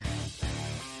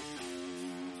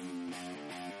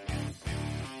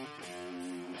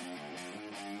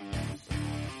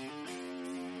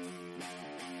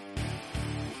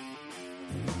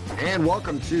And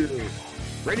welcome to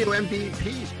Radio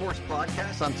MVP Sports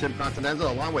Podcast. I'm Tim Continenza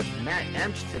along with Matt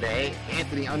Emch today.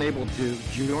 Anthony unable to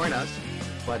join us,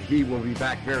 but he will be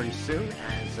back very soon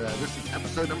as this is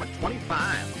episode number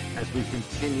 25 as we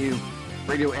continue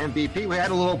Radio MVP. We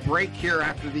had a little break here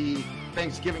after the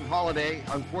Thanksgiving holiday.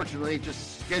 Unfortunately,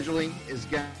 just scheduling is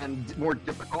getting more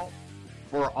difficult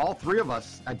for all three of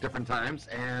us at different times,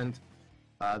 and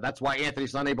that's why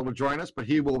Anthony's unable to join us, but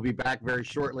he will be back very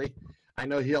shortly. I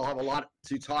know he'll have a lot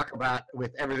to talk about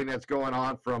with everything that's going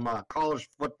on from college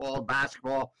football,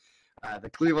 basketball, the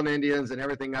Cleveland Indians, and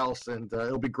everything else. And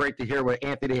it'll be great to hear what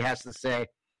Anthony has to say.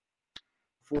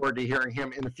 Forward to hearing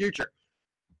him in the future.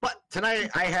 But tonight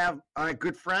I have a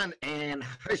good friend and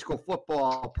high school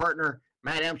football partner,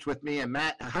 Matt Emch, with me. And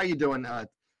Matt, how you doing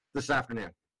this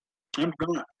afternoon?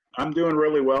 I'm doing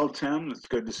really well, Tim. It's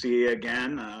good to see you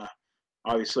again.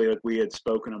 Obviously, like we had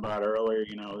spoken about earlier,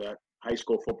 that high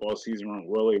school football season went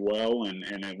really well, and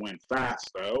it went fast,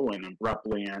 though, and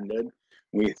abruptly ended.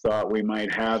 We thought we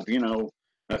might have,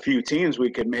 a few teams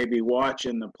we could maybe watch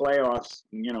in the playoffs,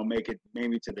 make it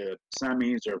maybe to the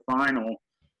semis or final.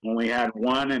 Only had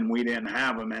one, and we didn't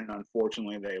have them, and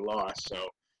unfortunately they lost. So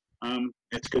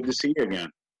it's good to see you again.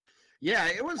 Yeah,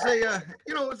 it was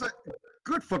a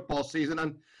good football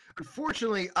season.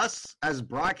 Unfortunately, us as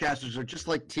broadcasters are just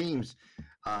like teams.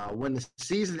 When the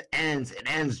season ends, it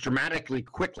ends dramatically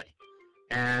quickly.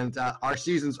 And our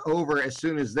season's over as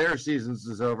soon as their season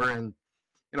is over. And,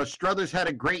 Struthers had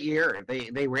a great year.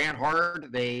 They ran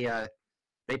hard. They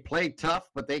played tough,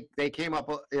 but they came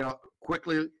up,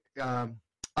 quickly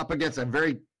up against a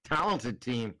very talented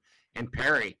team in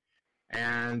Perry.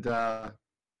 And,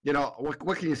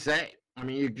 what can you say? I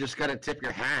mean, you just got to tip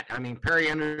your hat. I mean, Perry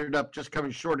ended up just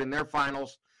coming short in their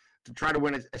finals to try to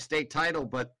win a state title,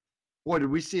 but boy,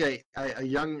 did we see a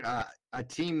young a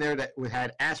team there that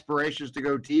had aspirations to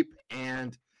go deep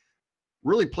and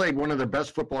really played one of their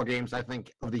best football games, I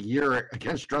think, of the year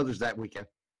against Struthers that weekend.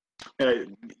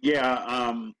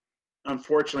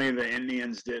 Unfortunately, the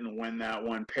Indians didn't win that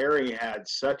one. Perry had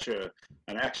such an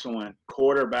excellent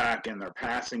quarterback, and their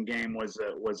passing game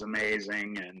was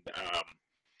amazing. And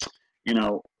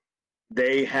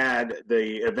they had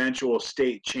the eventual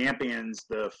state champions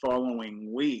the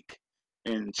following week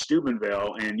in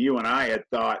Steubenville, and you and I had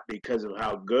thought, because of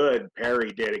how good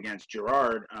Perry did against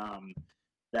Girard,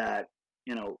 that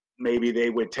maybe they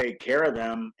would take care of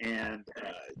them, and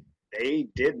they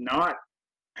did not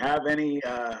have any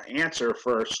answer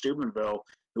for Steubenville,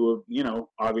 who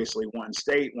obviously won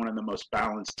state, one of the most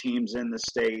balanced teams in the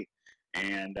state,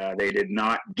 and they did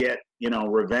not get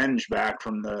revenge back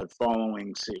from the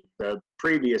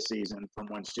previous season from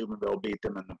when Steubenville beat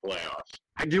them in the playoffs.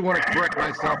 I do want to correct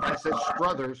myself. I said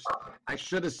Struthers. I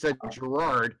should have said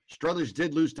Girard. Struthers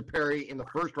did lose to Perry in the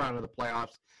first round of the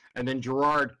playoffs, and then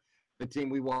Girard, the team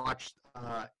we watched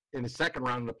in the second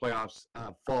round of the playoffs,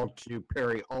 fall to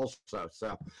Perry also.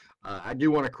 So I do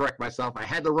want to correct myself. I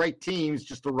had the right teams,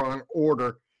 just the wrong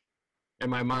order in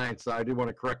my mind, so I do want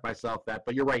to correct myself that.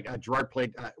 But you're right. Girard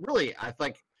played really, I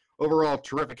think, overall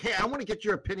terrific. Hey, I want to get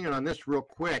your opinion on this real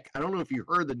quick. I don't know if you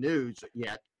heard the news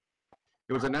yet.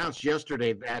 It was announced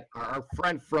yesterday that our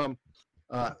friend from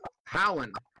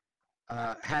Howland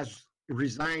has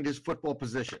resigned his football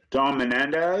position. Dom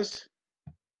Menendez?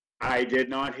 I did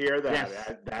not hear that.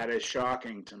 Yes. That is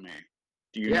shocking to me.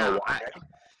 Do you know why?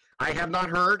 I have not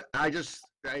heard. I just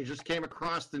came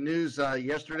across the news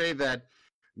yesterday that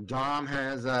Dom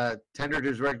has tendered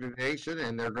his resignation,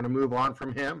 and they're going to move on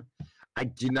from him. I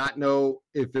do not know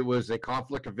if it was a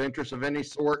conflict of interest of any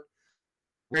sort,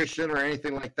 or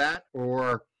anything like that,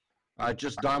 or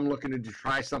just Dom looking to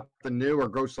try something new or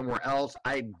go somewhere else.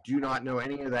 I do not know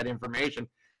any of that information.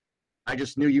 I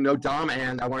just knew Dom,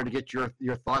 and I wanted to get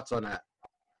your thoughts on that.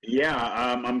 Yeah,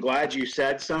 I'm glad you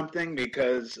said something,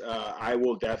 because I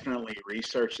will definitely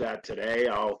research that today.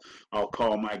 I'll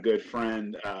call my good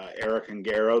friend Eric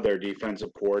Angaro, their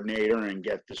defensive coordinator, and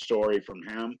get the story from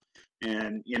him.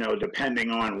 And, depending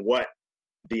on what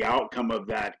the outcome of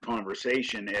that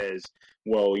conversation is,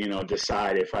 will,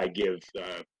 decide if I give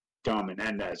Dom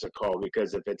Menendez a call,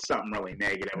 because if it's something really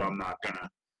negative, I'm not going to,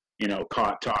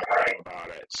 talk to him about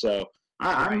it. So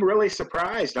I'm really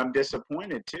surprised. I'm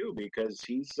disappointed, too, because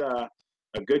he's a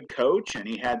good coach, and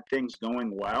he had things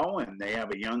going well, and they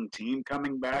have a young team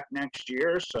coming back next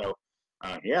year. So,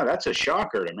 that's a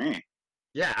shocker to me.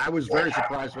 Yeah, I was very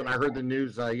surprised when I heard the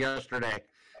news yesterday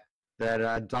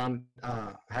that Don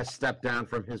has stepped down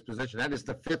from his position. That is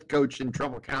the fifth coach in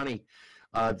Trumbull County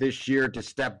this year to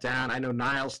step down. I know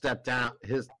Niles stepped down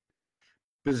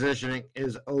positioning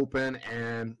is open,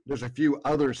 and there's a few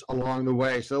others along the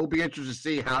way. So it'll be interesting to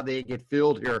see how they get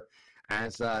filled here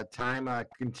as time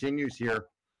continues here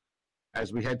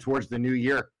as we head towards the new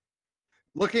year.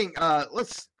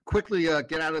 Let's quickly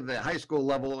get out of the high school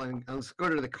level and let's go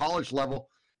to the college level.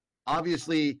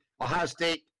 Obviously, Ohio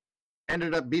State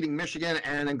ended up beating Michigan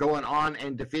and then going on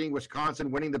and defeating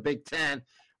Wisconsin, winning the Big Ten,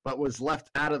 but was left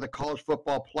out of the college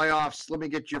football playoffs. Let me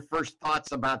get your first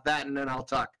thoughts about that, and then I'll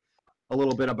talk a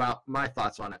little bit about my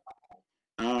thoughts on it.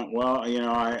 Well,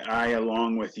 I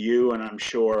along with you, and I'm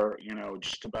sure,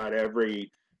 just about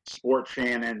every sport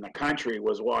fan in the country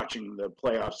was watching the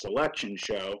playoff selection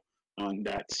show on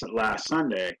that last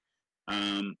Sunday.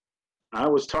 I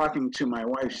was talking to my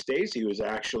wife, Stacy, who's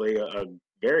actually a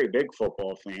very big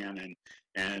football fan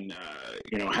and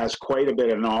has quite a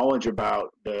bit of knowledge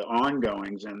about the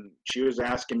ongoings. And she was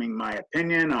asking me my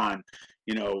opinion on,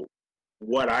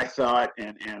 what I thought.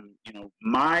 And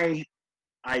my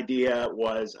idea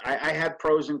was I had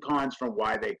pros and cons from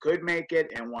why they could make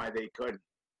it and why they couldn't.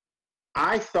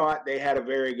 I thought they had a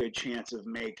very good chance of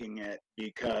making it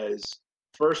because,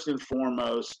 first and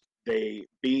foremost, they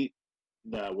beat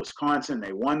the Wisconsin.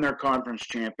 They won their conference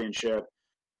championship.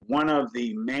 One of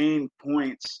the main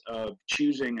points of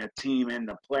choosing a team in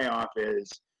the playoff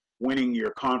is winning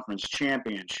your conference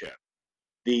championship.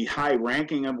 The high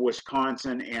ranking of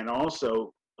Wisconsin, and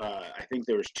also I think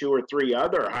there was 2 or 3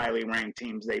 other highly ranked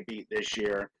teams they beat this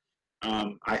year.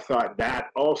 I thought that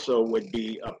also would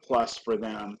be a plus for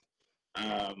them.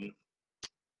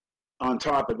 On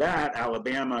top of that,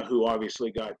 Alabama, who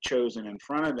obviously got chosen in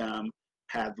front of them,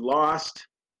 had lost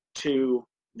to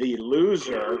the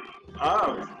loser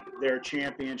of their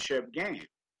championship game.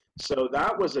 So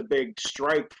that was a big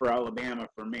strike for Alabama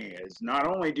for me, is not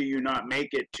only do you not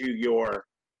make it to your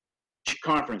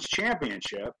conference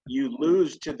championship, you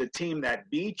lose to the team that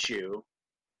beat you.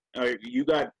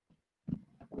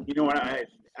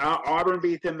 Auburn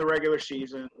beat them the regular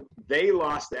season. They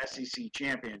lost the SEC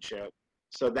championship.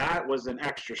 So that was an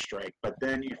extra strike. But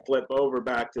then you flip over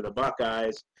back to the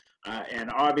Buckeyes. And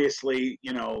obviously,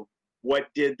 what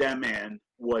did them in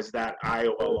was that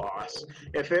Iowa loss.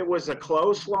 If it was a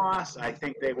close loss, I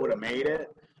think they would have made it.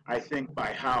 I think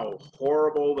by how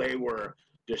horrible they were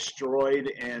destroyed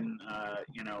in,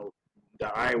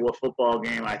 the Iowa football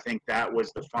game, I think that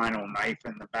was the final knife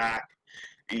in the back.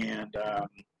 And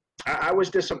I was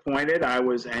disappointed. I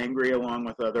was angry along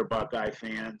with other Buckeye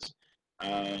fans.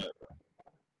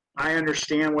 I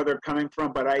understand where they're coming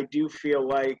from, but I do feel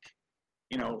like,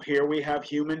 here we have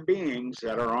human beings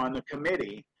that are on the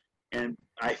committee, and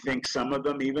I think some of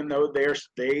them, even though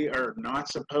they are not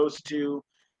supposed to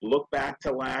look back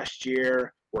to last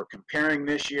year, we're comparing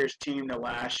this year's team to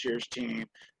last year's team.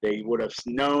 They would have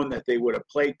known that they would have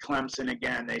played Clemson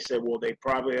again. They said, well, they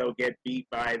probably will get beat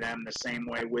by them the same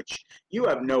way, which you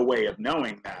have no way of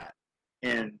knowing that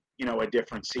in, a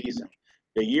different season.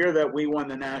 The year that we won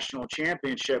the national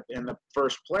championship in the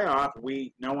first playoff,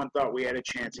 no one thought we had a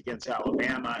chance against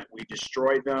Alabama. We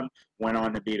destroyed them, went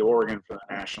on to beat Oregon for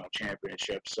the national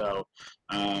championship. So,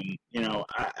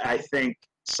 I think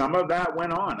some of that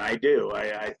went on. I do.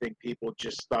 I think people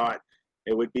just thought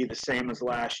it would be the same as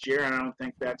last year, and I don't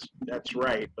think that's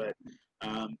right. But,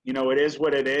 it is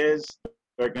what it is.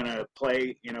 They're going to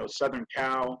play, Southern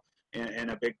Cal in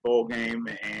a big bowl game,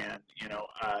 and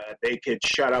they could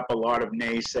shut up a lot of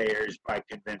naysayers by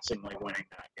convincingly winning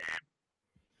that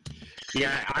game.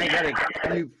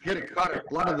 Yeah, you hit a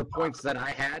lot of the points that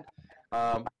I had.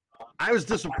 I was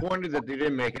disappointed that they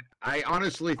didn't make it. I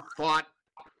honestly thought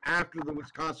after the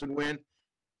Wisconsin win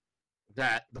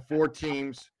that the 4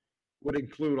 teams would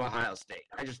include Ohio State.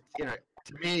 I just,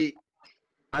 to me,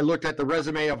 I looked at the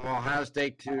resume of Ohio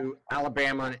State to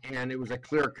Alabama, and it was a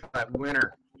clear-cut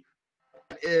winner.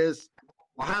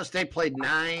 Ohio State played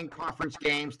 9 conference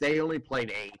games. They only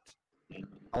played 8.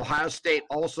 Ohio State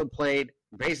also played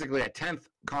basically a 10th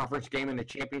conference game in the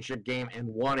championship game and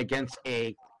won against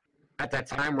at that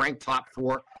time, ranked top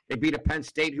 4. They beat a Penn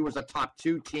State, who was a top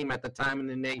 2 team at the time in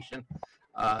the nation.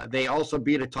 They also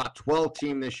beat a top 12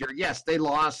 team this year. Yes, they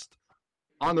lost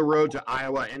on the road to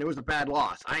Iowa, and it was a bad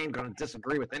loss. I ain't going to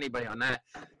disagree with anybody on that.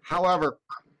 However,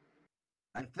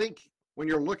 I think when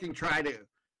you're try to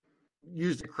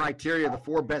use the criteria, the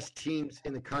 4 best teams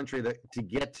in the country to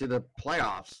get to the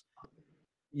playoffs,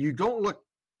 you don't look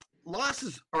 –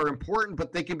 losses are important,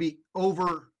 but they can be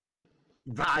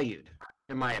overvalued,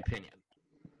 in my opinion.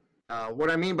 What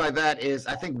I mean by that is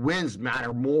I think wins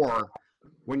matter more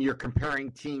when you're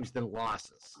comparing teams than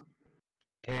losses.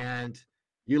 And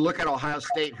you look at Ohio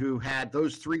State, who had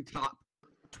those 3 top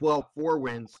 12 4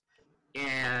 wins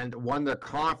and won the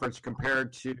conference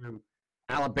compared to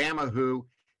Alabama, who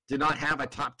did not have a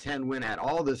top 10 win at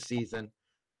all this season,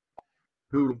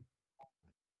 who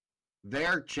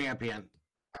their champion,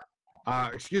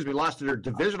 lost to their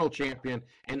divisional champion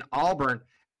in Auburn,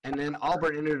 and then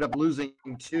Auburn ended up losing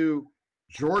to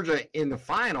Georgia in the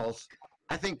finals.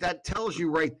 I think that tells you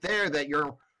right there that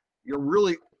you're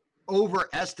really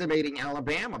overestimating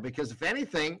Alabama, because if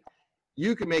anything,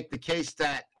 you can make the case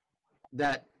that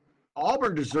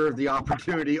Auburn deserved the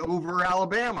opportunity over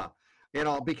Alabama,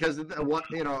 because of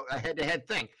a head-to-head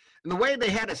thing. And the way they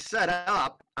had it set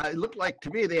up, it looked like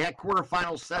to me they had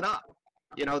quarterfinals set up.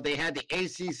 They had the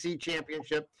ACC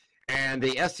championship and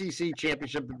the SEC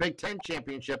championship, the Big Ten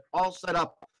championship, all set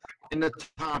up in the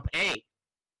top 8.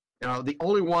 The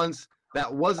only ones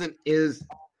that wasn't is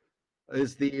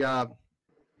the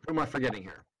who am I forgetting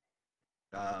here?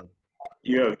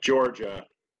 You have Georgia.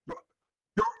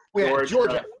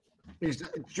 Georgia.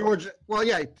 Georgia. Well,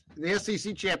 yeah, the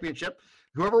SEC championship.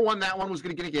 Whoever won that one was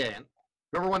going to get in.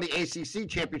 Whoever won the ACC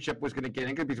championship was going to get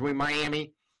in, between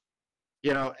Miami,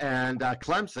 and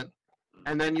Clemson.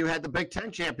 And then you had the Big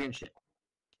Ten championship.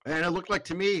 And it looked like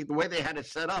to me the way they had it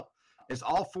set up is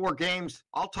all 4 games,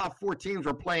 all top 4 teams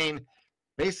were playing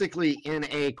basically in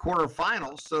a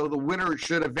quarterfinal, so the winner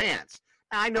should advance.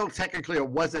 I know technically it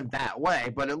wasn't that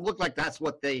way, but it looked like that's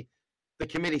what the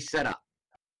committee set up.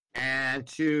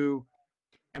 And in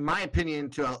my opinion,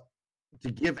 to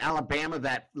give Alabama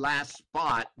that last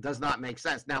spot does not make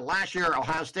sense. Now, last year,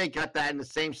 Ohio State got that in the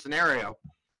same scenario.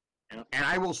 Yep. And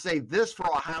I will say this for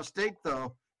Ohio State,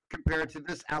 though, compared to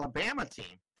this Alabama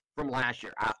team from last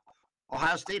year.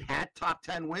 Ohio State had top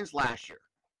 10 wins last year.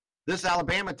 This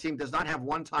Alabama team does not have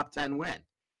one top 10 win.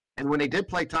 And when they did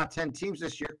play top 10 teams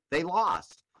this year, they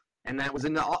lost. And that was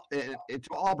into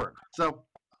Auburn. So,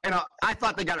 I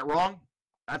thought they got it wrong.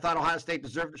 I thought Ohio State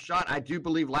deserved a shot. I do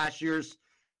believe last year's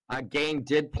game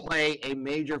did play a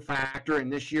major factor in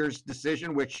this year's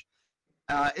decision, which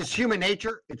is human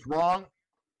nature. It's wrong.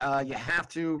 You have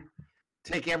to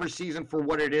take every season for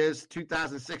what it is.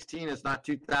 2016 is not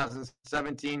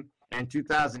 2017, and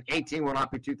 2018 will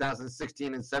not be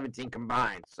 2016 and 17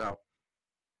 combined. So,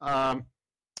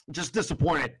 just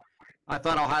disappointed. I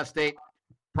thought Ohio State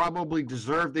probably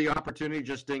deserved the opportunity,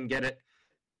 just didn't get it.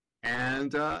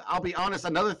 And I'll be honest,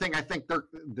 another thing I think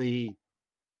the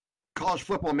college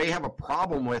football may have a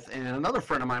problem with, and another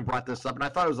friend of mine brought this up, and I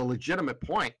thought it was a legitimate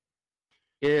point,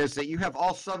 is that you have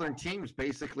all Southern teams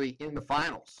basically in the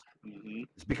finals. Mm-hmm.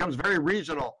 It becomes very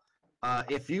regional.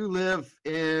 If you live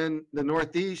in the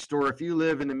Northeast, or if you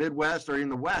live in the Midwest or in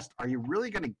the West, are you really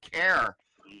going to care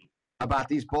about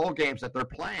these bowl games that they're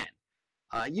playing?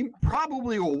 You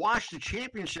probably will watch the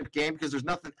championship game because there's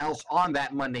nothing else on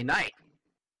that Monday night.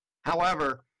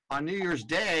 However, on New Year's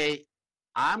Day,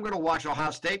 I'm going to watch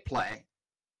Ohio State play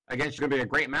against. It's going to be a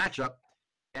great matchup,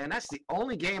 and that's the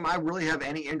only game I really have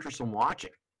any interest in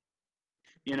watching.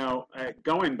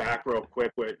 Going back real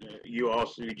quick, what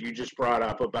you just brought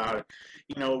up about,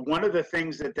 one of the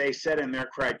things that they said in their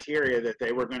criteria that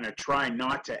they were going to try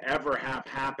not to ever have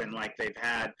happen like they've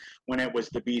had when it was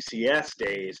the BCS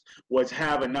days was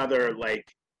have another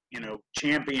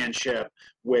championship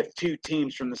with 2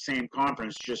 teams from the same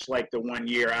conference, just like the one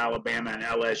year Alabama and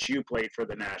LSU played for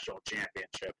the national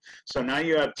championship. So now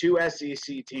you have 2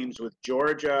 SEC teams with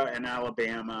Georgia and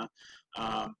Alabama.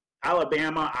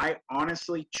 Alabama, I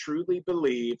honestly, truly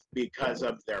believe, because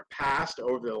of their past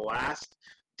over the last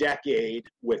decade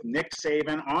with Nick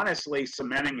Saban, honestly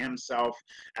cementing himself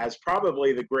as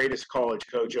probably the greatest college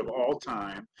coach of all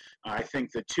time. I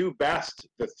think the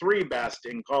 3 best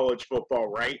in college football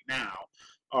right now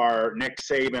are Nick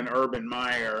Saban, Urban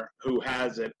Meyer, who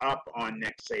has it up on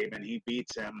Nick Saban. He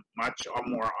beats him much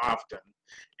more often.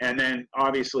 And then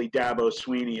obviously Dabo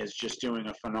Swinney is just doing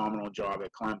a phenomenal job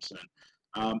at Clemson.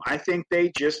 I think they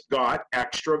just got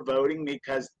extra voting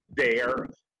because they're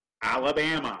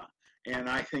Alabama. And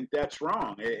I think that's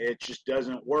wrong. It just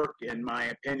doesn't work, in my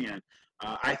opinion.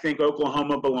 I think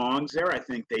Oklahoma belongs there. I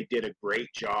think they did a great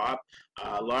job.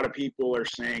 A lot of people are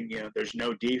saying, there's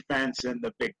no defense in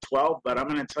the Big 12, but I'm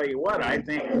going to tell you what, I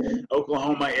think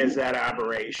Oklahoma is that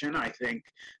aberration. I think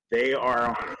they are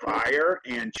on fire,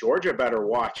 and Georgia better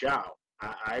watch out.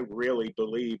 I really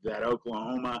believe that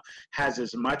Oklahoma has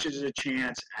as much as a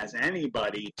chance as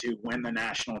anybody to win the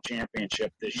national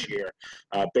championship this year.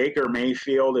 Baker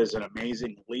Mayfield is an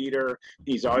amazing leader.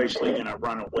 He's obviously going to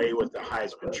run away with the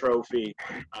Heisman Trophy.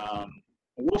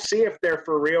 We'll see if they're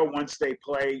for real once they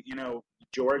play,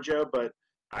 Georgia, but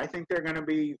I think they're going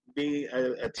to be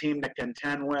a team to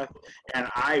contend with, and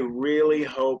I really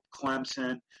hope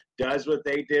Clemson does what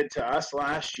they did to us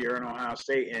last year in Ohio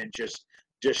State and just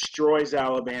destroys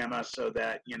Alabama so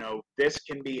that, this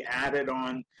can be added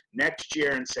on next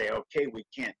year and say, okay, we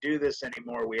can't do this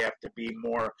anymore. We have to be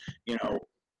more,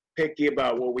 picky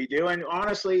about what we do. And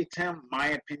honestly, Tim,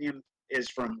 my opinion is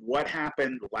from what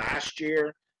happened last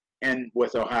year and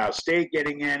with Ohio State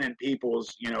getting in and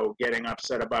people's, getting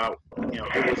upset about,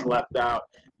 who was left out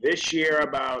this year,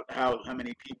 about how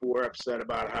many people were upset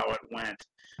about how it went.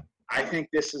 I think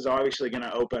this is obviously going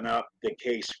to open up the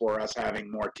case for us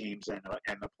having more teams in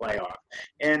the playoff.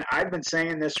 And I've been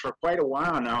saying this for quite a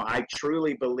while now. I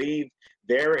truly believe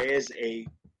there is a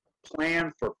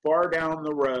plan for far down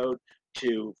the road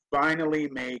to finally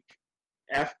make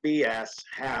FBS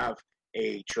have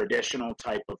a traditional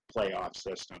type of playoff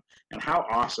system. And how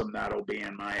awesome that'll be,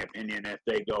 in my opinion, if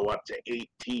they go up to 8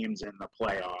 teams in the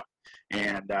playoff.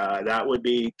 And that would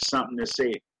be something to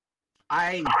see.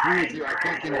 I agree with you. I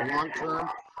think in the long term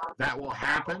that will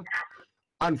happen.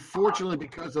 Unfortunately,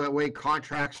 because of the way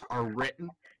contracts are written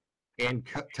and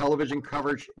television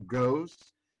coverage goes,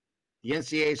 the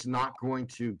NCAA is not going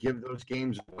to give those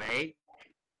games away.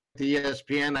 The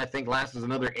ESPN, I think, lasts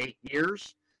another 8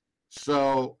 years.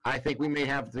 So I think we may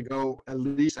have to go at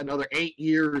least another 8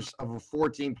 years of a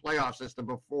 14 playoff system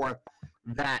before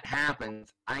that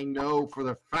happens. I know for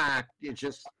the fact it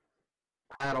just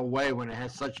out of way when it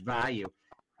has such value.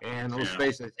 And let's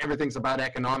face it, everything's about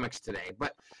economics today.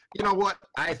 But you know what?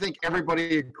 I think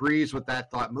everybody agrees with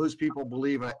that thought. Most people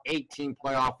believe an 8-team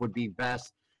playoff would be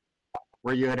best,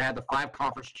 where you had the 5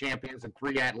 conference champions and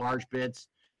 3 at-large bids.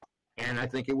 And I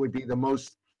think it would be the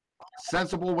most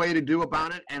sensible way to do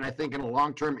about it. And I think in the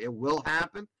long term, it will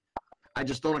happen. I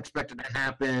just don't expect it to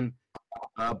happen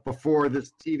before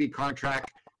this TV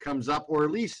contract comes up, or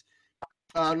at least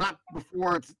not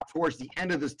before it's towards the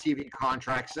end of this TV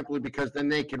contract, simply because then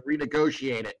they can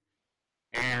renegotiate it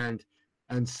and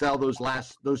sell those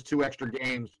 2 extra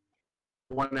games,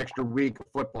 1 extra week of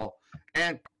football.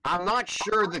 And I'm not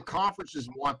sure the conferences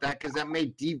want that, because that may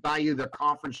devalue their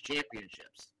conference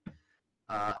championships.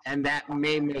 And that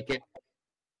may make it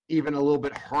even a little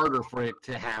bit harder for it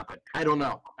to happen. I don't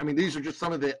know. I mean, these are just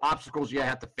some of the obstacles you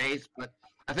have to face, but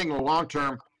I think in the long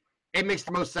term, it makes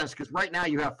the most sense, because right now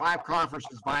you have 5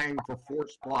 conferences vying for 4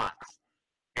 spots.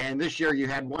 And this year you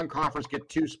had 1 conference get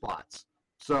 2 spots.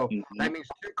 So that means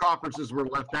 2 conferences were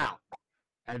left out.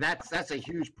 And that's a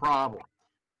huge problem.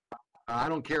 I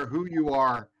don't care who you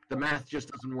are, the math just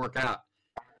doesn't work out.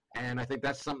 And I think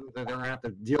that's something that they're going to have to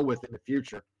deal with in the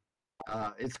future.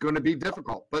 It's going to be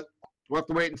difficult, but we'll have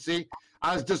to wait and see.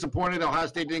 I was disappointed Ohio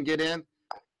State didn't get in.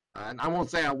 And I won't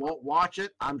say I won't watch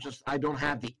it. I don't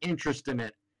have the interest in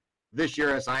it this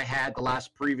year as I had the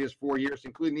previous 4 years,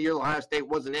 including the year Ohio State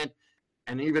wasn't in.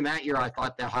 And even that year, I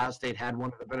thought that Ohio State had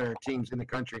one of the better teams in the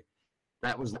country.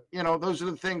 That was, those are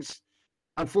the things,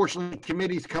 unfortunately,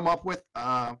 committees come up with.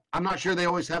 I'm not sure they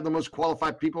always have the most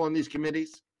qualified people on these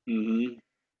committees. Mm-hmm.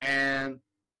 And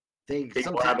they people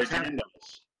sometimes have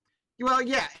agendas. Well,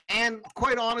 yeah, and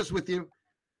quite honest with you,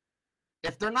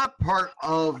 if they're not part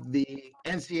of the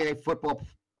NCAA football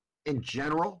in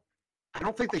general, I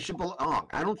don't think they should belong.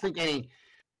 I don't think any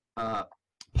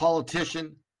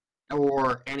politician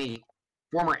or any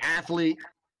former athlete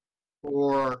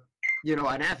or,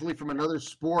 an athlete from another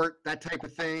sport, that type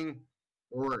of thing,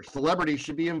 or celebrity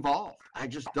should be involved. I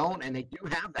just don't, and they do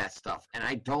have that stuff, and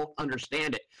I don't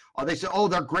understand it. Or they say,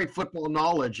 they're great football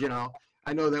knowledge,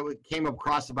 I know that came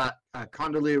across about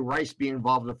Condoleezza Rice being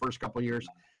involved in the first couple of years.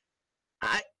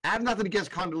 I have nothing against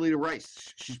Condoleezza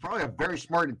Rice. She's probably a very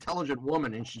smart, intelligent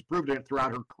woman, and she's proved it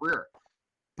throughout her career.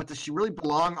 But does she really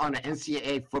belong on an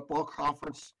NCAA football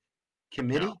conference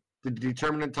committee to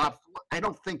determine the top? I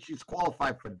don't think she's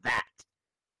qualified for that.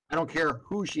 I don't care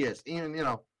who she is. Even,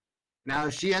 now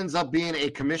if she ends up being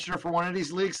a commissioner for one of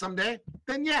these leagues someday,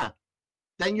 then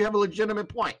then you have a legitimate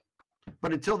point.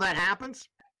 But until that happens,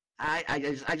 I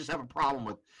just have a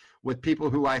problem with people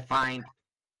who I find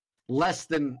less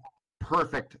than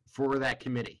perfect for that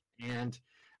committee. And,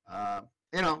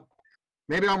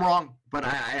 maybe I'm wrong, but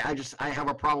I have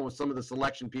a problem with some of the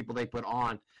selection people they put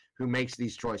on who makes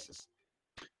these choices.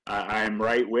 I'm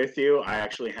right with you. I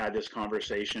actually had this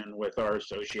conversation with our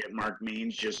associate, Mark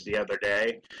Means, just the other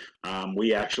day.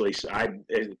 I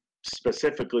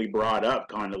specifically brought up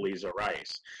Condoleezza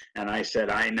Rice. And I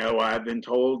said, I know I've been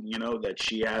told, that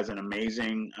she has an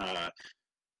amazing,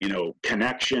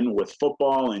 connection with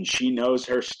football, and she knows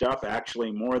her stuff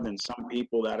actually more than some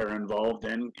people that are involved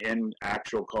in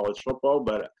actual college football.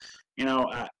 But,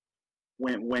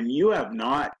 when you have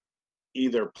not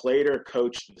either played or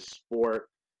coached the sport,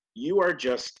 you are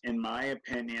just, in my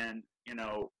opinion,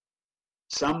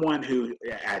 someone who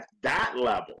at that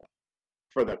level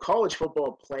for the college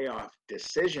football playoff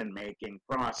decision-making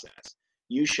process,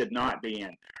 you should not be in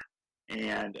there.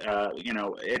 And,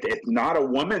 it's not a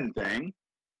woman thing.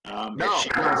 No,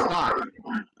 it's not.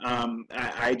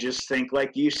 I just think,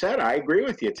 like you said, I agree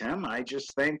with you, Tim. I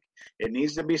just think it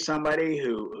needs to be somebody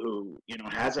who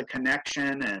has a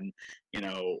connection. And,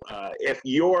 if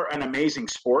you're an amazing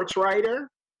sports writer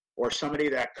or somebody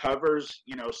that covers,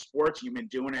 sports, you've been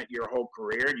doing it your whole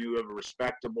career and you have a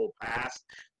respectable past,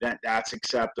 that's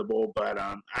acceptable. But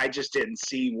I just didn't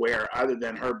see where, other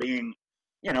than her being,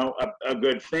 a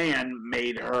good fan,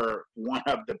 made her one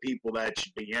of the people that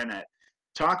should be in it.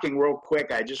 Talking real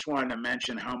quick, I just wanted to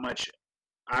mention how much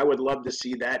I would love to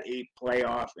see that 8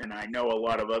 playoff, and I know a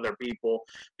lot of other people,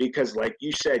 because like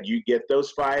you said, you get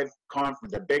those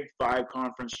the big 5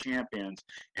 conference champions,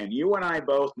 and you and I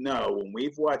both know, when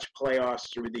we've watched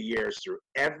playoffs through the years, through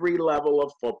every level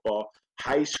of football,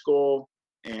 high school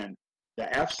and the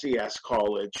FCS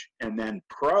college, and then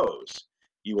pros,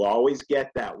 you always get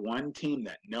that one team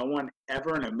that no one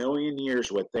ever in a million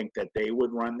years would think that they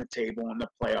would run the table in the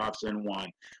playoffs and won.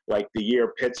 Like the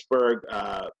year Pittsburgh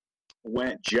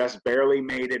just barely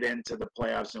made it into the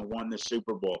playoffs and won the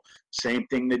Super Bowl. Same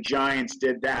thing, the Giants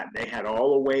did that. They had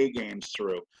all away games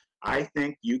through. I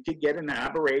think you could get an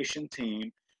aberration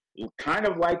team, kind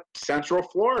of like Central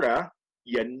Florida.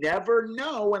 You never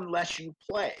know unless you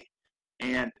play.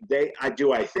 And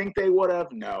I think they would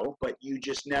have? No, but you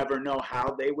just never know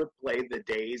how they would play the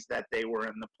days that they were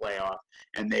in the playoff,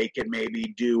 and they could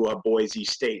maybe do a Boise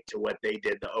State to what they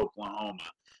did to Oklahoma.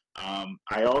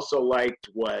 I also liked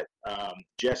what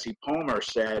Jesse Palmer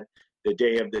said the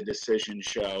day of the decision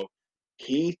show.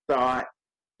 He thought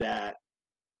that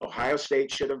Ohio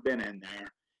State should have been in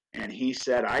there, and he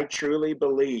said, I truly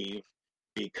believe,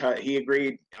 because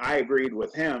I agreed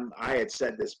with him. I had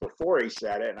said this before he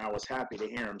said it, and I was happy to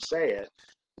hear him say it,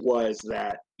 was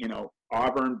that,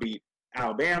 Auburn beat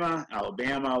Alabama.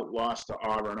 Alabama lost to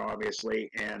Auburn, obviously,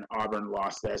 and Auburn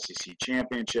lost the SEC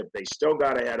championship. They still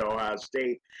got ahead of Ohio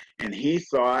State, and he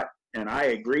thought, and I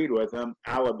agreed with him,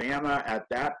 Alabama at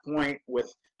that point,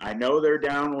 I know they're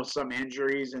down with some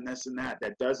injuries and this and that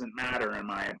doesn't matter in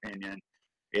my opinion.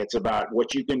 It's about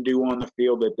what you can do on the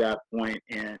field at that point,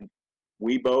 and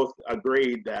we both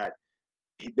agreed that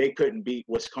they couldn't beat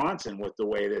Wisconsin with the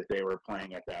way that they were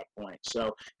playing at that point.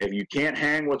 So if you can't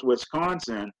hang with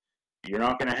Wisconsin, you're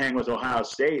not going to hang with Ohio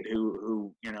State,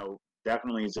 who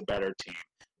definitely is a better team.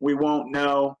 We won't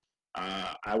know.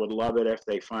 I would love it if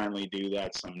they finally do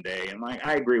that someday. And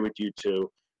I agree with you too.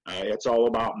 It's all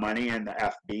about money and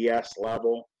the FBS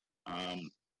level.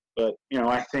 But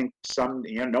I think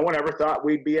no one ever thought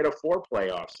we'd be at a 4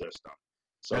 playoff system.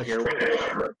 So That's here true. we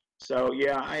are. So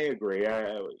yeah, I agree.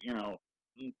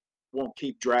 Won't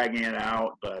keep dragging it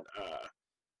out, but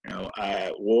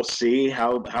we'll see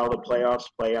how the playoffs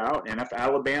play out. And if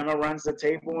Alabama runs the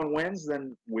table and wins,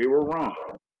 then we were wrong.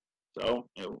 So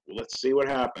let's see what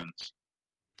happens.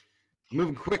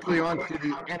 Moving quickly on to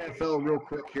the NFL real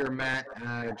quick here, Matt,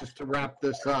 just to wrap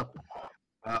this up.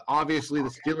 Obviously, the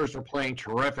Steelers are playing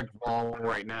terrific ball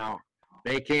right now.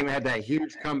 They had that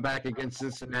huge comeback against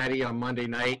Cincinnati on Monday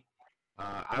night.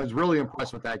 I was really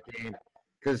impressed with that game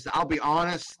because I'll be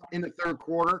honest, in the third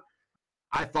quarter,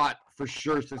 I thought for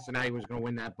sure Cincinnati was going to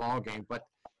win that ball game. But,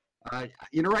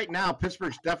 right now,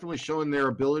 Pittsburgh's definitely showing their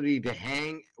ability to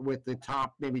hang with the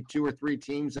top maybe 2 or 3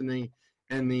 teams in the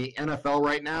NFL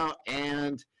right now.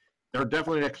 And they're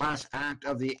definitely a class act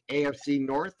of the AFC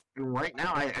North. And right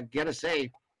now, I got to say,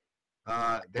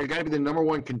 they're got to be the number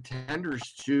 1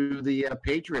 contenders to the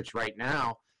Patriots right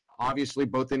now. Obviously,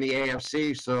 both in the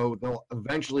AFC, so they'll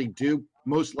eventually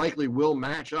most likely will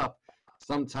match up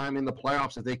sometime in the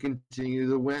playoffs if they continue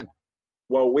to win.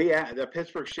 Well, the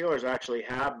Pittsburgh Steelers actually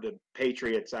have the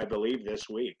Patriots, I believe, this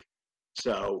week.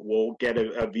 So we'll get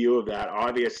a view of that.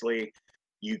 Obviously,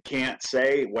 you can't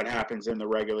say what happens in the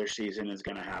regular season is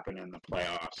going to happen in the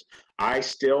playoffs. I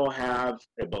still have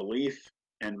a belief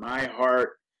in my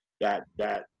heart that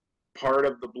part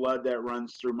of the blood that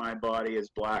runs through my body is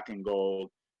black and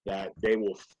gold, that they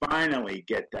will finally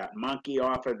get that monkey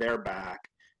off of their back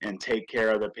and take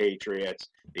care of the Patriots.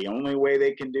 The only way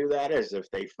they can do that is if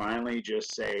they finally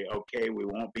just say, okay, we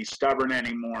won't be stubborn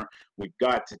anymore. We've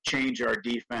got to change our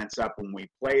defense up when we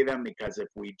play them, because if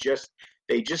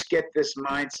they just get this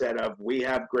mindset of we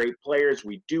have great players,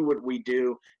 we do what we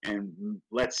do, and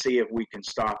let's see if we can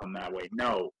stop them that way.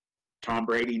 No. Tom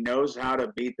Brady knows how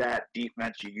to beat that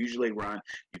defense you usually run.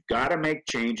 You've got to make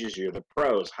changes. You're the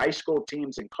pros. High school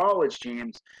teams and college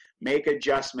teams make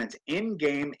adjustments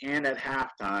in-game and at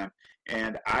halftime.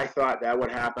 And I thought that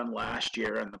would happen last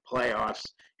year in the playoffs,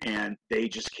 and they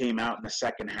just came out in the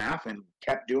second half and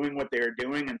kept doing what they were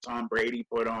doing, and Tom Brady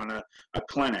put on a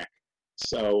clinic.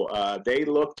 So they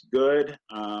looked good.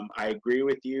 I agree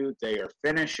with you. They are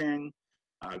finishing.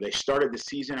 They started the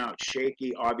season out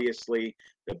shaky. Obviously,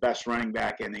 the best running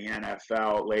back in the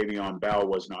NFL, Le'Veon Bell,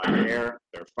 was not there.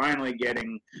 They're finally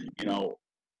getting,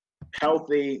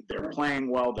 healthy. They're playing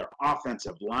well. Their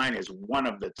offensive line is one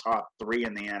of the top 3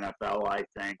 in the NFL, I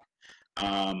think.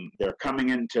 They're coming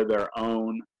into their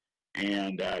own,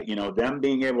 and them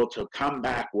being able to come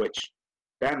back, which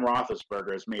Ben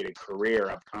Roethlisberger has made a career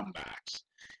of comebacks.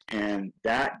 And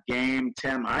that game,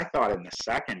 Tim, I thought in the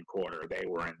second quarter they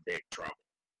were in big trouble.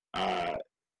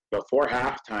 Before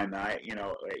halftime,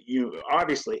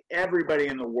 obviously everybody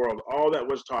in the world, all that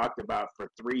was talked about for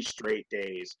 3 straight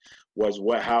days was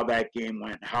how that game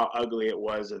went, how ugly it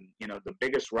was, and the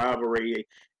biggest rivalry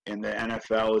in the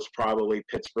NFL is probably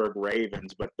Pittsburgh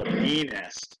Ravens, but the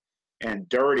meanest and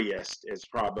dirtiest is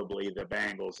probably the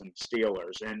Bengals and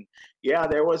Steelers. And yeah,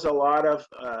 there was a lot of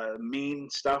mean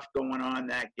stuff going on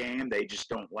that game. They just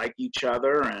don't like each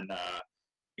other, and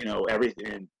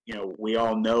everything. We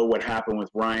all know what happened with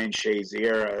Ryan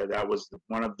Shazier. That was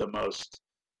one of the most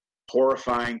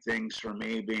horrifying things for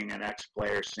me, being an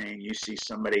ex-player, seeing you see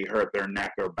somebody hurt their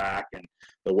neck or back, and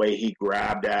the way he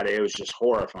grabbed at it, it was just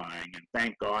horrifying. And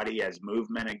thank God he has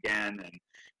movement again,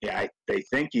 and they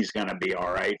think he's going to be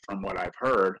all right from what I've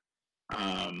heard.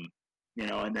 And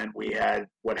then we had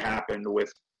what happened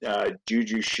with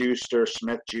Juju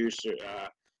Smith-Schuster.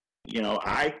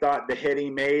 I thought the hit he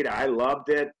made, I loved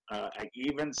it.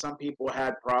 Even some people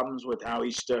had problems with how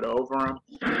he stood over him.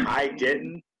 I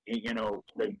didn't.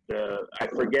 I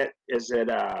forget, is it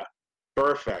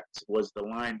Perfect was the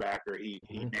linebacker he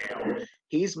nailed.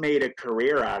 He's made a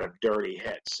career out of dirty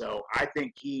hits. So I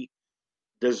think he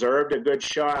deserved a good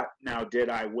shot. Now, did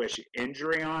I wish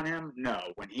injury on him? No.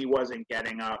 When he wasn't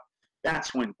getting up,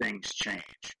 that's when things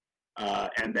change.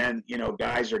 And then,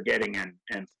 guys are getting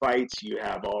in fights. You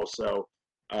have also,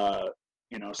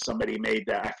 somebody made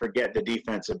that, I forget the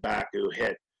defensive back who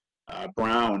hit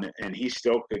Brown, and he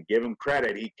still could give him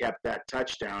credit. He kept that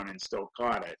touchdown and still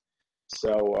caught it.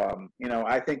 So,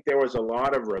 I think there was a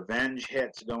lot of revenge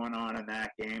hits going on in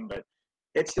that game, but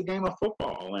it's the game of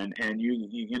football. And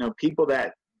people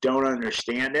that don't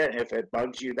understand it, if it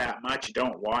bugs you that much,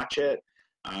 don't watch it.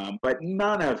 But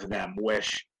none of them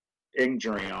wish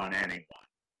injury on anyone.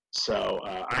 So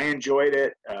I enjoyed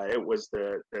it. It was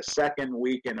the second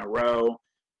week in a row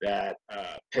that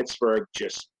Pittsburgh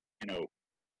just,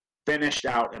 finished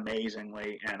out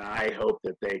amazingly, and I hope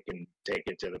that they can take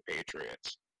it to the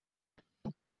Patriots.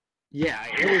 Yeah,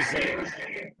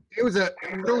 it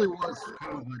really was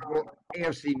kind of an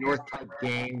AFC North type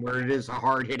game where it is a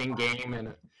hard hitting game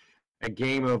and a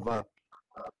game of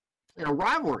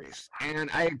rivalries.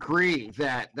 And I agree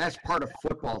that that's part of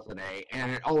football today,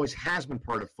 and it always has been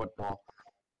part of football.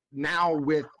 Now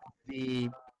with the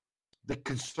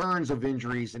concerns of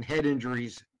injuries and head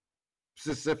injuries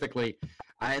specifically,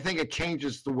 I think it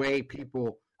changes the way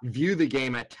people view the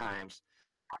game at times.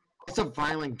 It's a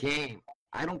violent game.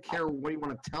 I don't care what you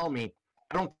want to tell me.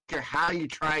 I don't care how you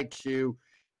try to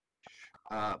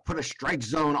put a strike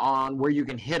zone on where you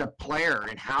can hit a player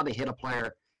and how they hit a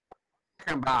player.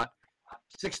 I'm talking about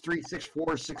 6'3",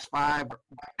 6'4", 6'5"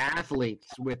 athletes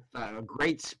with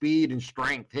great speed and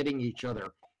strength hitting each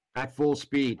other at full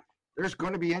speed. There's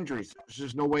going to be injuries. There's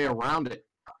just no way around it.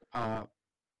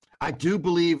 I do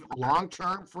believe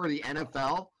long-term for the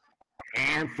NFL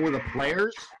and for the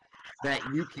players that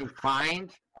you can find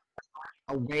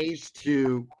ways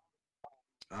to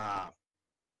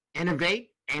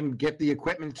innovate and get the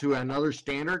equipment to another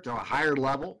standard, to a higher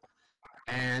level,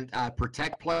 and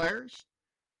protect players.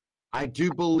 I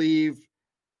do believe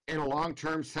in a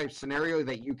long-term type scenario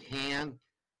that you can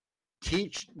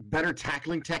teach better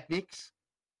tackling techniques.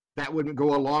 That would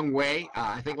go a long way.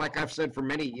 I think, like I've said for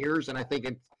many years, and I think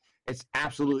it's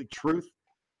absolutely truth.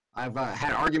 I've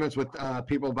had arguments with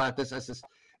people about this.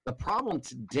 The problem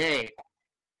today,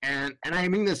 and I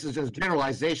mean this is just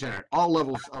generalization at all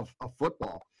levels of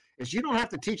football, is you don't have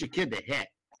to teach a kid to hit.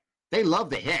 They love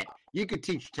to hit. You could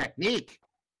teach technique,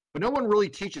 but no one really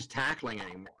teaches tackling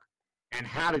anymore and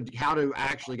how to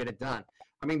actually get it done.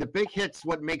 I mean, the big hit's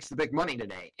what makes the big money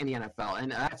today in the NFL,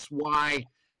 and that's why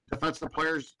defensive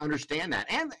players understand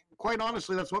that. And quite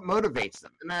honestly, that's what motivates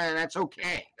them, and that's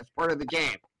okay. That's part of the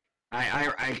game.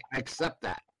 I accept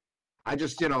that. I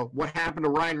just, what happened to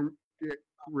Ryan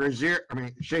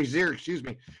Shazier,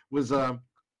 was, I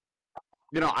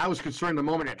was concerned the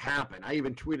moment it happened. I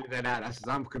even tweeted it out. I said,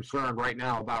 I'm concerned right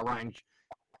now about Ryan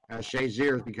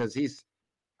Shazier because he's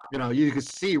You could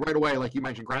see right away, like you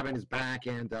mentioned, grabbing his back,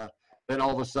 and then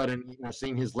all of a sudden,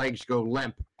 seeing his legs go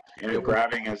limp.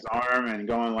 Grabbing his arm and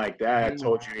going like that. I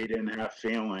told you he didn't have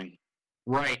feeling.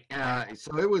 Right.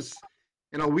 So it was,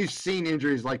 we've seen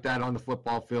injuries like that on the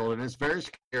football field, and it's very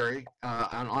scary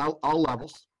on all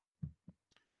levels.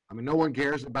 I mean, no one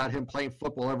cares about him playing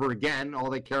football ever again. All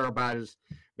they care about is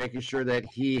making sure that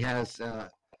he has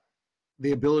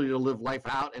the ability to live life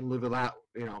out and live it out,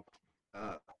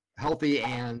 healthy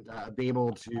and be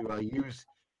able to use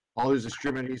all his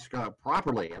extremities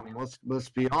properly. I mean, let's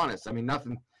be honest. I mean,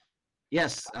 nothing.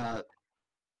 Yes,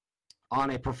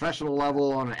 on a professional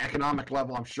level, on an economic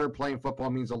level, I'm sure playing football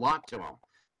means a lot to him.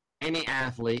 Any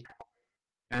athlete,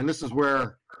 and this is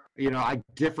where I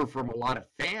differ from a lot of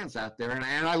fans out there, and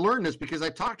I learned this because I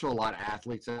talked to a lot of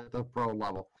athletes at the pro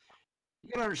level.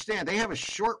 You gotta understand, they have a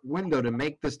short window to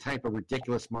make this type of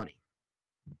ridiculous money.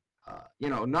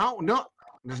 No,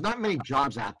 there's not many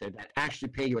jobs out there that actually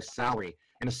pay you a salary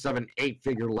in a 7-8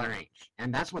 figure range,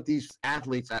 and that's what these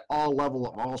athletes at all level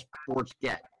of all sports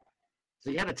get.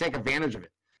 So you got to take advantage of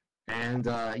it, and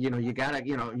you got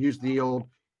to use the old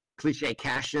cliche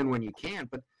cash in when you can,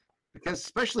 but because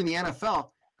especially in the NFL,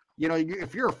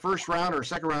 if you're a first round or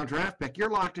second round draft pick, you're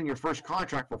locked in your first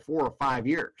contract for 4 or 5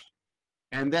 years.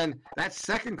 And then that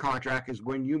second contract is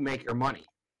when you make your money.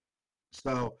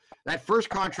 So that first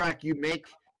contract, you make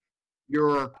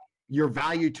your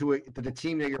value to the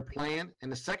team that you're playing.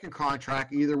 And the second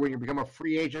contract, either when you become a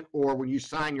free agent or when you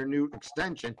sign your new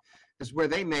extension, is where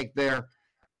they make their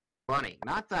money.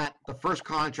 Not that the first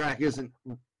contract isn't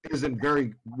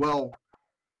very well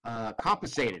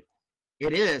compensated.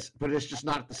 It is, but it's just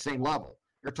not at the same level.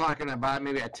 You're talking about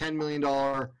maybe a $10 million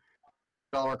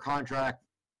contract,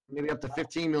 maybe up to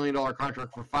 $15 million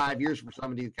contract for 5 years for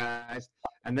some of these guys.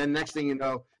 And then next thing you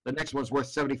know, the next one's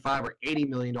worth $75 or $80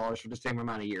 million for the same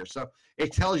amount of years. So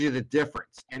it tells you the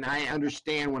difference. And I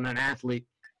understand when an athlete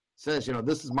says,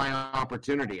 this is my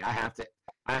opportunity. I have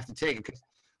to take it. Because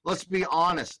let's be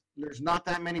honest, there's not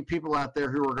that many people out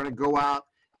there who are going to go out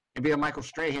and be a Michael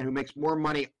Strahan who makes more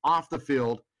money off the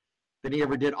field than he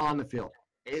ever did on the field.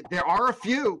 There are a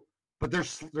few, but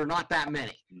they're not that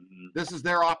many. Mm-hmm. This is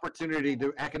their opportunity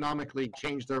to economically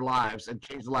change their lives and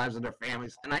change the lives of their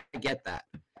families, and I get that.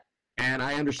 And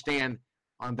I understand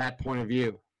on that point of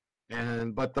view.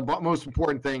 But the most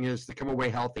important thing is to come away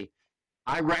healthy.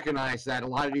 I recognize that a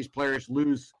lot of these players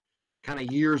lose kind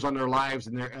of years on their lives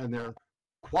and their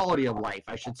quality of life,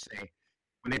 I should say,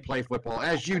 when they play football,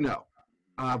 as you know.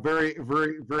 Very,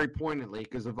 very, very poignantly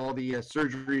because of all the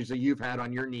surgeries that you've had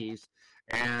on your knees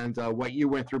and what you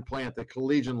went through playing at the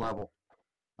collegiate level.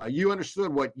 You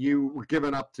understood what you were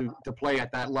giving up to play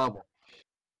at that level.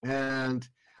 And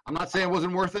I'm not saying it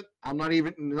wasn't worth it. I'm not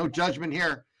even, no judgment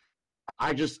here.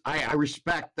 I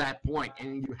respect that point,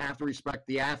 and you have to respect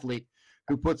the athlete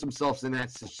who puts themselves in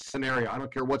that scenario. I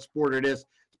don't care what sport it is,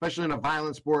 especially in a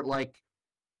violent sport like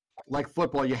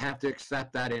football. You have to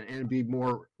accept that and be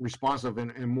more responsive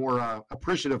and more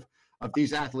appreciative of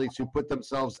these athletes who put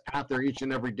themselves out there each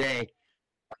and every day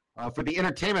for the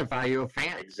entertainment value of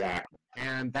fans. Exactly.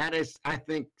 And that is, I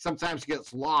think, sometimes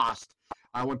gets lost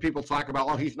when people talk about,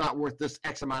 oh, he's not worth this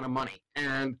X amount of money.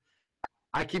 And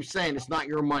I keep saying it's not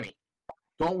your money.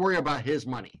 Don't worry about his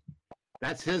money.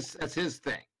 That's his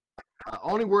thing.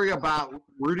 Only worry about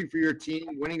rooting for your team,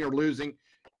 winning or losing,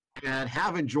 and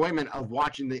have enjoyment of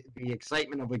watching the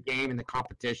excitement of a game and the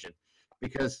competition.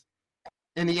 Because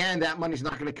in the end, that money's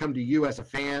not going to come to you as a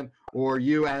fan or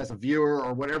you as a viewer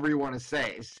or whatever you want to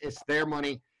say. It's their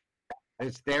money.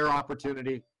 It's their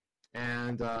opportunity.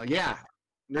 And,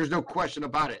 there's no question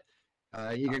about it.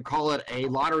 You can call it a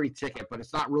lottery ticket, but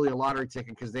it's not really a lottery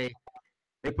ticket because they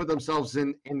put themselves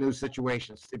in those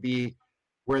situations to be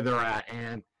where they're at.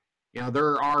 And,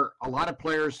 there are a lot of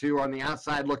players who are on the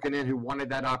outside looking in who wanted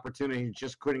that opportunity and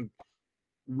just couldn't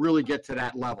really get to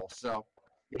that level. So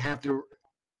you have to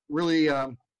really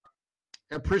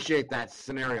appreciate that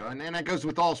scenario. And that goes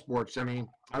with all sports. I mean,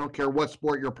 I don't care what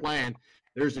sport you're playing.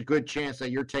 There's a good chance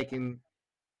that you're taking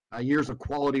years of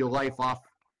quality of life off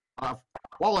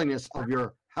qualityness of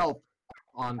your health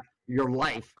on your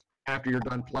life after you're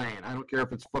done playing. I don't care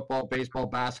if it's football, baseball,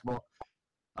 basketball.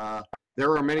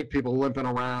 There are many people limping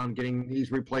around getting knee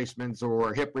replacements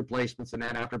or hip replacements and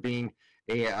that after being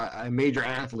a major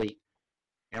athlete,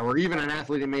 or even an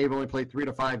athlete that may have only played 3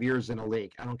 to 5 years in a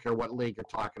league. I don't care what league you're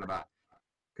talking about,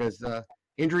 because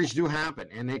injuries do happen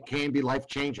and it can be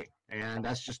life-changing. And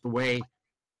that's just the way,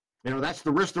 that's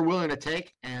the risk they're willing to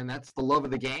take, and that's the love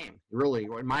of the game, really,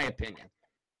 in my opinion,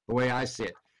 the way I see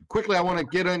it. Quickly, I want to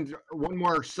get into one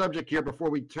more subject here before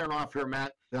we turn off here,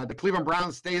 Matt. The Cleveland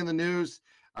Browns stay in the news.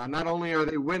 Not only are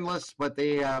they winless, but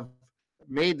they have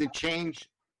made the change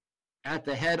at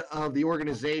the head of the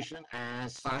organization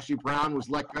as Sashi Brown was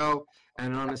let go.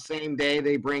 And on the same day,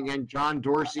 they bring in John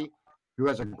Dorsey, who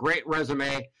has a great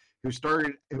resume,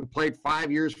 who played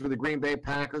 5 years for the Green Bay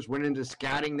Packers, went into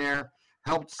scouting there,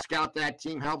 helped scout that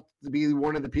team, helped to be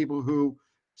one of the people who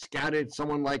scouted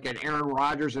someone like an Aaron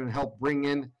Rodgers and helped bring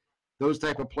in those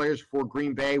type of players for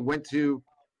Green Bay, went to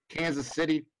Kansas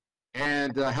City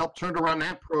and helped turn around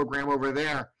that program over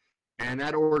there and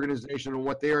that organization and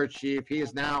what they achieved. He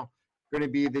is now going to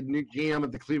be the new GM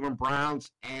of the Cleveland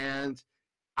Browns. And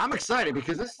I'm excited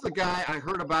because this is a guy I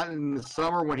heard about in the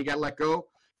summer when he got let go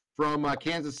from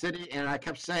Kansas City. And I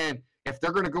kept saying, if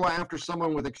they're going to go after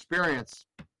someone with experience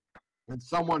and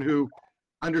someone who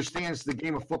understands the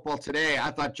game of football today,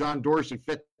 I thought John Dorsey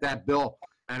fit that bill.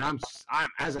 And I'm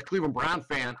as a Cleveland Brown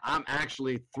fan, I'm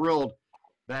actually thrilled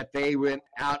that they went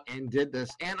out and did this.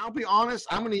 And I'll be honest,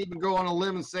 I'm going to even go on a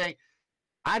limb and say,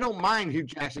 I don't mind Hugh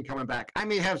Jackson coming back. I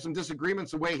may have some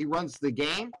disagreements the way he runs the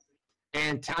game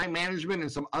and time management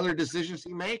and some other decisions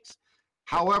he makes.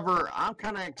 However, I'm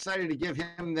kind of excited to give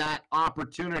him that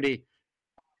opportunity,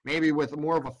 maybe with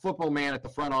more of a football man at the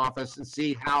front office, and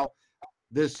see how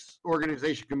this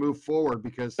organization can move forward,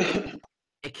 because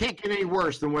it can't get any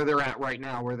worse than where they're at right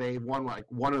now, where they've won like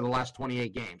one of the last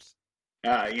 28 games.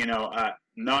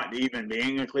 Not even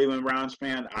being a Cleveland Browns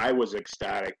fan, I was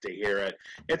ecstatic to hear it.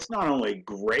 It's not only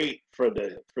great for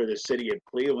the city of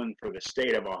Cleveland, for the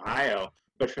state of Ohio,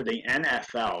 but for the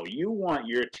NFL. You want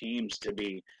your teams to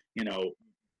be,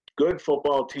 good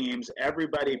football teams.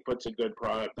 Everybody puts a good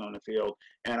product on the field.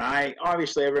 And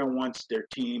obviously everyone wants their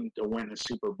team to win the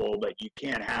Super Bowl, but you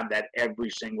can't have that every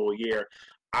single year.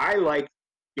 I like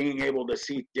being able to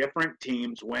see different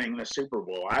teams winning the Super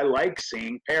Bowl. I like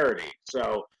seeing parity.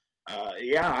 So,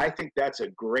 I think that's a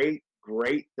great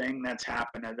thing that's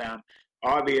happened to them.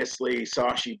 Obviously,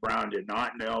 Sashi Brown did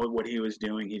not know what he was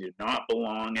doing. He did not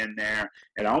belong in there.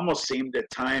 It almost seemed at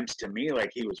times to me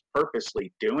like he was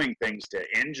purposely doing things to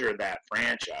injure that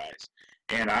franchise.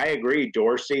 And I agree,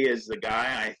 Dorsey is the guy.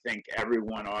 I think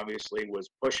everyone obviously was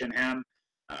pushing him.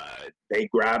 They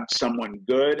grabbed someone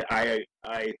good. I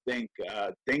think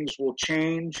things will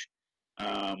change.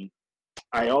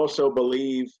 I also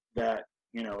believe that,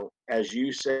 as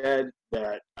you said,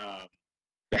 that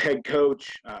the head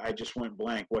coach, I just went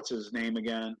blank. What's his name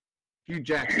again? Hugh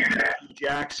Jackson.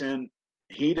 Jackson,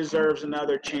 he deserves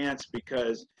another chance,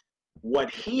 because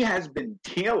what he has been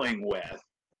dealing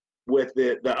with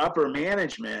the upper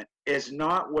management is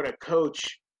not what a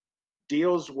coach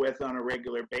deals with on a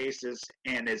regular basis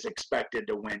and is expected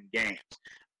to win games.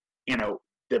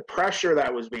 The pressure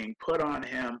that was being put on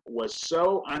him was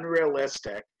so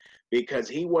unrealistic, because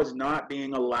he was not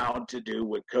being allowed to do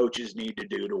what coaches need to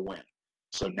do to win.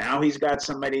 So now he's got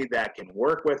somebody that can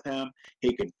work with him.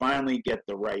 He can finally get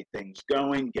the right things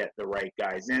going, get the right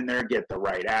guys in there, get the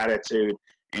right attitude.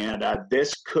 And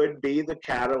this could be the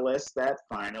catalyst that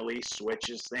finally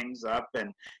switches things up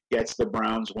and gets the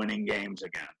Browns winning games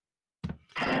again.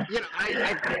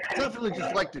 I definitely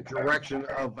just like the direction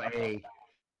of a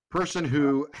person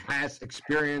who has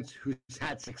experience, who's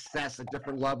had success at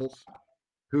different levels,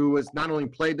 who has not only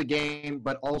played the game,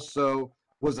 but also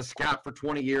was a scout for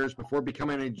 20 years before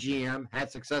becoming a GM, had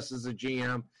success as a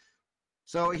GM.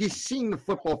 So he's seen the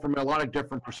football from a lot of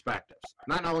different perspectives,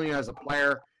 not only as a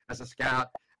player, as a scout,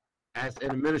 as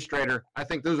an administrator. I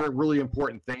think those are really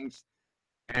important things.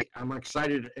 And I'm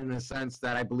excited in the sense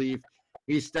that I believe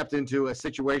he stepped into a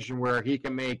situation where he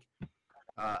can make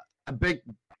a big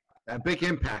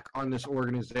impact on this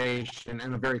organization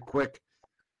in a very quick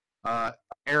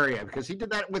area, because he did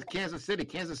that with Kansas City.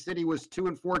 Kansas City was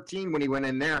 2-14 when he went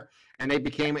in there, and they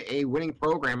became a winning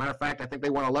program. Matter of fact, I think they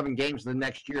won 11 games the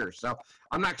next year. So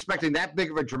I'm not expecting that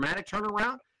big of a dramatic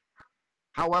turnaround.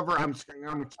 However, I'm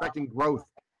expecting growth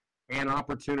and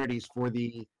opportunities for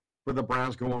the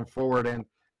Browns going forward. And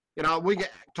we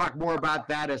talk more about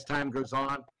that as time goes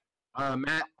on.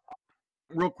 Matt,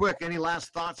 real quick, any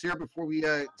last thoughts here before we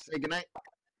say goodnight?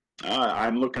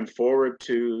 I'm looking forward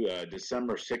to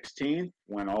December 16th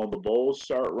when all the bowls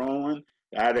start rolling.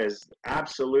 That is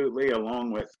absolutely,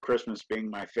 along with Christmas being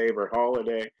my favorite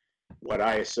holiday, what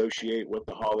I associate with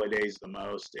the holidays the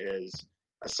most is,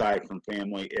 aside from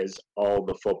family, is all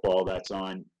the football that's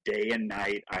on day and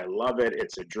night. I love it.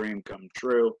 It's a dream come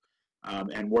true.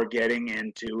 And we're getting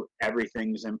into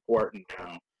everything's important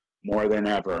now more than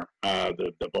ever.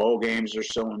 The bowl games are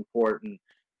so important,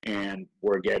 and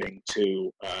we're getting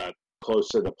to close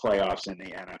to the playoffs in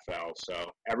the NFL. So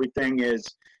everything is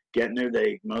getting to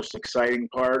the most exciting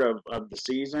part of the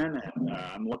season, and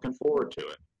I'm looking forward to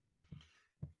it.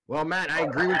 Well, Matt, I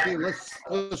agree with you.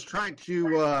 Let's try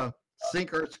to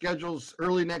sync our schedules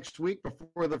early next week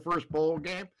before the first bowl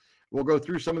game. We'll go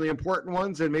through some of the important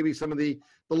ones and maybe some of the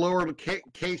lower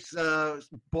case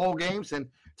bowl games and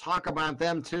talk about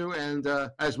them too. And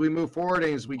as we move forward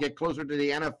and as we get closer to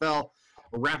the NFL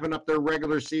wrapping up their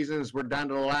regular seasons, we're down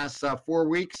to the last 4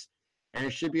 weeks, and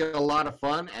it should be a lot of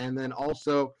fun. And then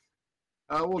also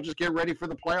we'll just get ready for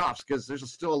the playoffs because there's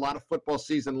still a lot of football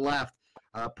season left.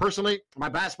 Personally, my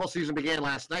basketball season began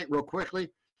last night. Real quickly,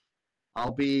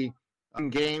 I'll be on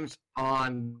games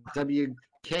on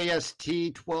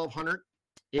WKST 1200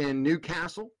 in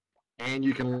Newcastle, and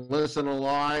you can listen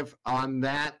live on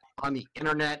that on the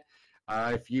internet.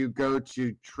 If you go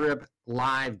to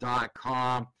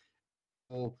triplive.com,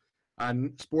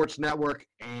 Sports Network,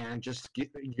 and just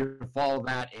you follow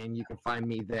that, and you can find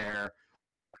me there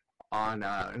on,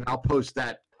 and I'll post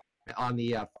that on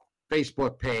the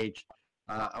Facebook page.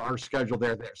 Our schedule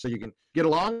there, so you can get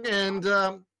along. And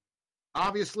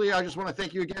obviously, I just want to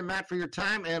thank you again, Matt, for your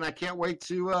time. And I can't wait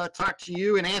to talk to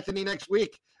you and Anthony next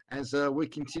week as we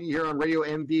continue here on Radio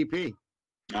MVP.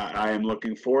 I am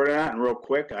looking forward to that. And real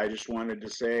quick, I just wanted to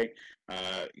say,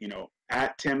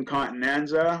 at Tim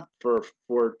Continenza for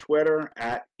Twitter,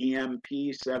 at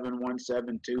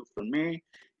EMP7172 for me.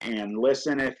 And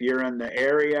listen, if you're in the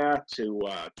area, to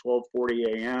 12:40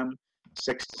 a.m.,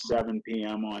 6 to 7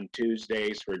 p.m. on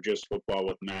Tuesdays for Just Football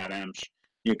with Matt Emsch.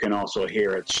 You can also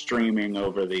hear it streaming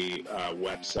over the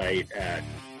website at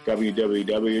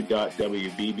www.wbbw.com.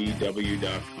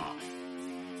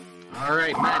 All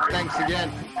right, Matt, thanks again.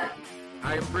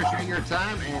 I appreciate your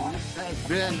time, and this has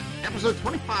been episode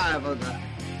 25 of the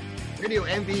Radio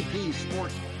MVP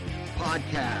Sports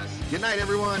Podcast. Good night,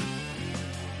 everyone.